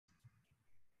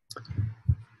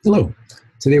Hello.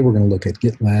 Today we're going to look at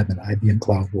GitLab and IBM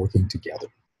Cloud working together.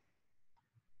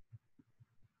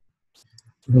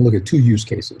 We're going to look at two use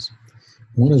cases.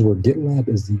 One is where GitLab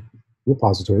is the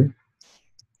repository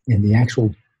and the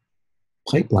actual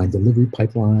pipeline, delivery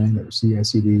pipeline or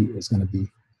CI/CD is going to be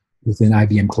within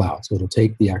IBM Cloud. So it'll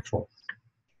take the actual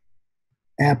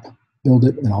app, build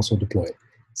it, and also deploy it.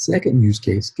 Second use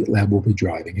case, GitLab will be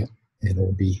driving it, and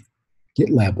it'll be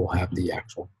GitLab will have the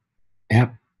actual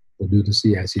app. We'll do the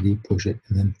CI/CD, push it,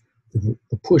 and then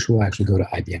the push will actually go to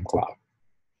IBM Cloud.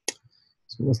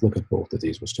 So let's look at both of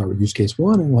these. We'll start with use case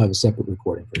 1, and we'll have a separate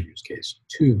recording for use case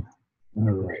 2. All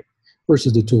right. First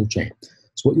is the tool chain.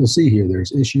 So what you'll see here,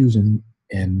 there's issues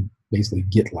and basically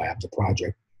GitLab, the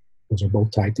project. Those are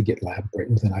both tied to GitLab right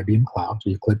within IBM Cloud. So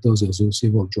you click those, you'll see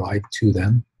we'll drive to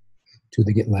them, to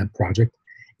the GitLab project.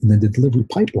 And then the delivery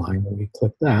pipeline, when we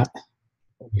click that,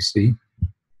 what we see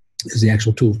is the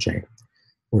actual tool chain,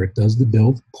 where it does the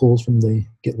build, pulls from the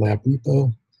GitLab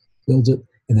repo, builds it,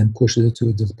 and then pushes it to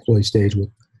a deploy stage with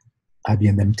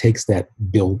IBM, then takes that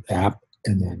build app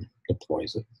and then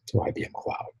deploys it to IBM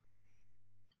Cloud.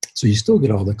 So you still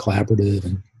get all the collaborative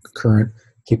and current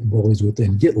capabilities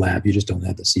within GitLab, you just don't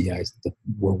have the CIs, the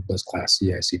world best class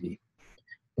CI/CD,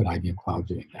 but IBM Cloud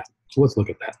doing that. So let's look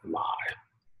at that live.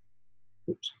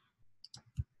 Oops.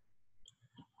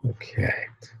 Okay,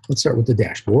 let's start with the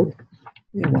dashboard.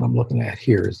 And what I'm looking at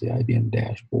here is the IBM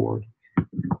dashboard.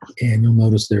 And you'll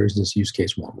notice there's this use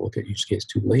case 1. We'll look at use case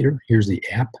 2 later. Here's the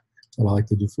app. What I like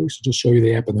to do first is just show you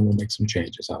the app, and then we'll make some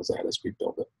changes. How's that as we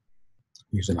build it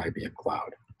using IBM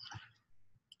Cloud?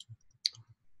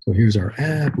 So here's our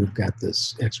app. We've got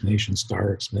this exclamation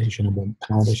star, exclamation, and 1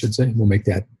 pound, I should say. We'll make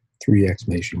that 3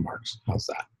 exclamation marks. How's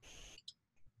that?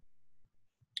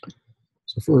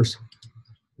 So first,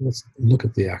 let's look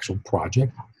at the actual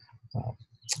project.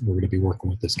 We're going to be working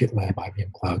with this GitLab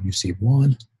IBM Cloud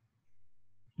UC1.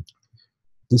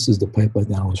 This is the pipeline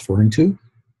that I was referring to.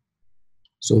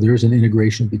 So there's an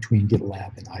integration between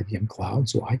GitLab and IBM Cloud.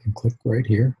 So I can click right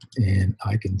here, and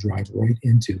I can drive right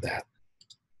into that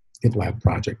GitLab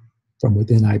project from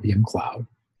within IBM Cloud.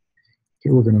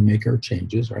 Here we're going to make our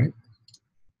changes, right?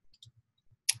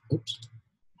 Oops.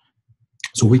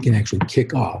 So we can actually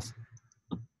kick off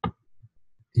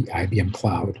the IBM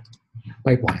Cloud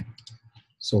pipeline.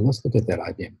 So let's look at that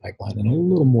IBM pipeline in a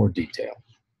little more detail.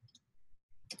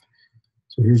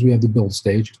 So here's we have the build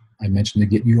stage. I mentioned the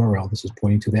Git URL. This is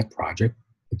pointing to that project,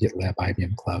 the GitLab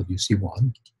IBM Cloud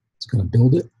UC1. It's going to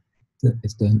build it.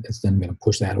 It's then going to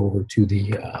push that over to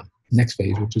the next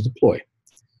phase, which is deploy.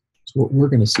 So what we're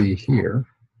going to see here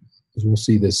is we'll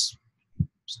see this,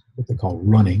 what they call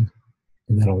running,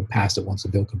 and then it'll pass it once the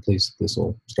build completes. This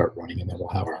will start running, and then we'll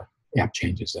have our app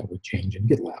changes that we change in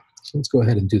GitLab. So let's go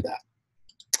ahead and do that.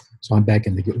 So I'm back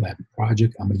in the GitLab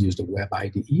project. I'm going to use the web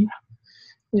IDE,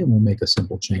 and we'll make a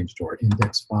simple change to our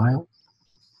index file.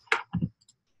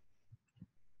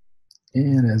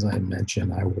 And as I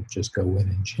mentioned, I will just go in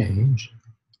and change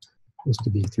this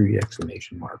to be 3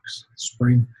 exclamation marks.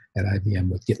 Spring at IBM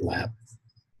with GitLab.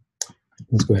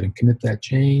 Let's go ahead and commit that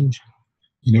change.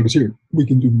 You notice here, we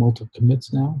can do multiple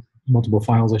commits now. Multiple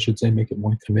files, I should say, make it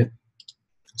 1 commit.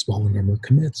 Smaller number of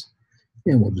commits.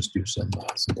 And we'll just do some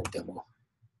simple demo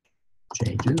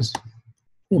changes,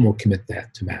 and we'll commit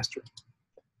that to master.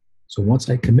 So once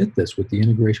I commit this with the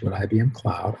integration with IBM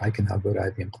Cloud, I can now go to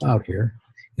IBM Cloud here,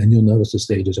 and you'll notice the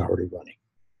stage is already running.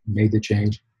 Made the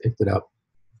change, picked it up.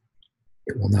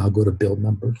 It will now go to build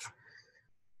number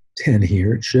 10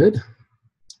 here, it should.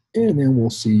 And then we'll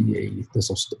see this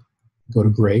will go to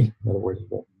gray. In other words, it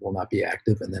will not be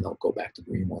active, and then it'll go back to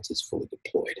green once it's fully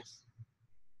deployed.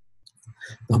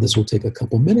 Now this will take a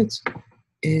couple minutes,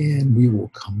 and we will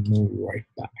come right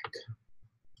back.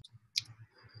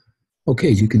 Okay,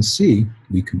 you can see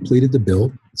we completed the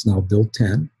build. It's now build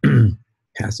 10.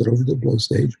 Pass it over to the deploy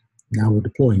stage. Now we're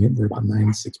deploying it. We're about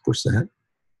 96%.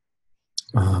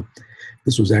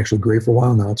 This was actually gray for a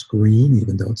while. Now it's green,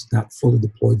 even though it's not fully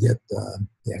deployed yet.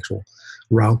 The actual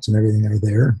routes and everything are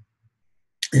there.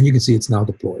 And you can see it's now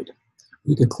deployed.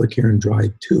 We can click here and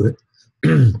drive to it.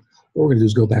 What we're going to do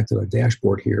is go back to the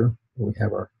dashboard here, where we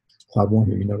have our Cloud 1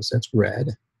 here. You notice that's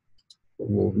red.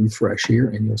 We'll refresh here,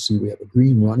 and you'll see we have a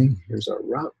green running. Here's our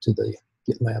route to the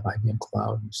GitLab IBM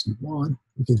Cloud UC1.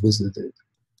 We can visit it.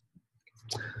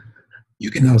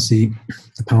 You can now see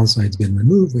the pound sign's been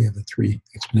removed. We have the 3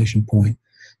 exclamation point,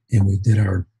 and we did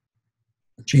our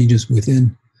changes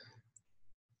within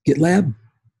GitLab,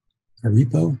 our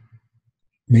repo,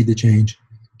 made the change,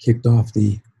 kicked off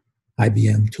the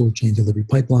IBM toolchain delivery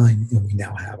pipeline, and we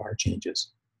now have our changes.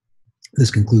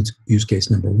 This concludes use case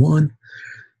number 1.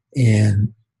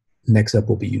 And Next up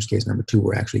will be use case number 2,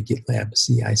 where actually GitLab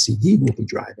CI/CD will be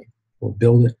driving. We'll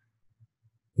build it.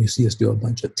 You see us do a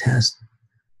bunch of tests.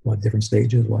 We'll have different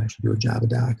stages. We'll actually do a Java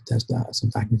doc, test some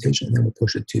documentation, and then we'll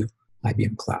push it to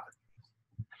IBM Cloud.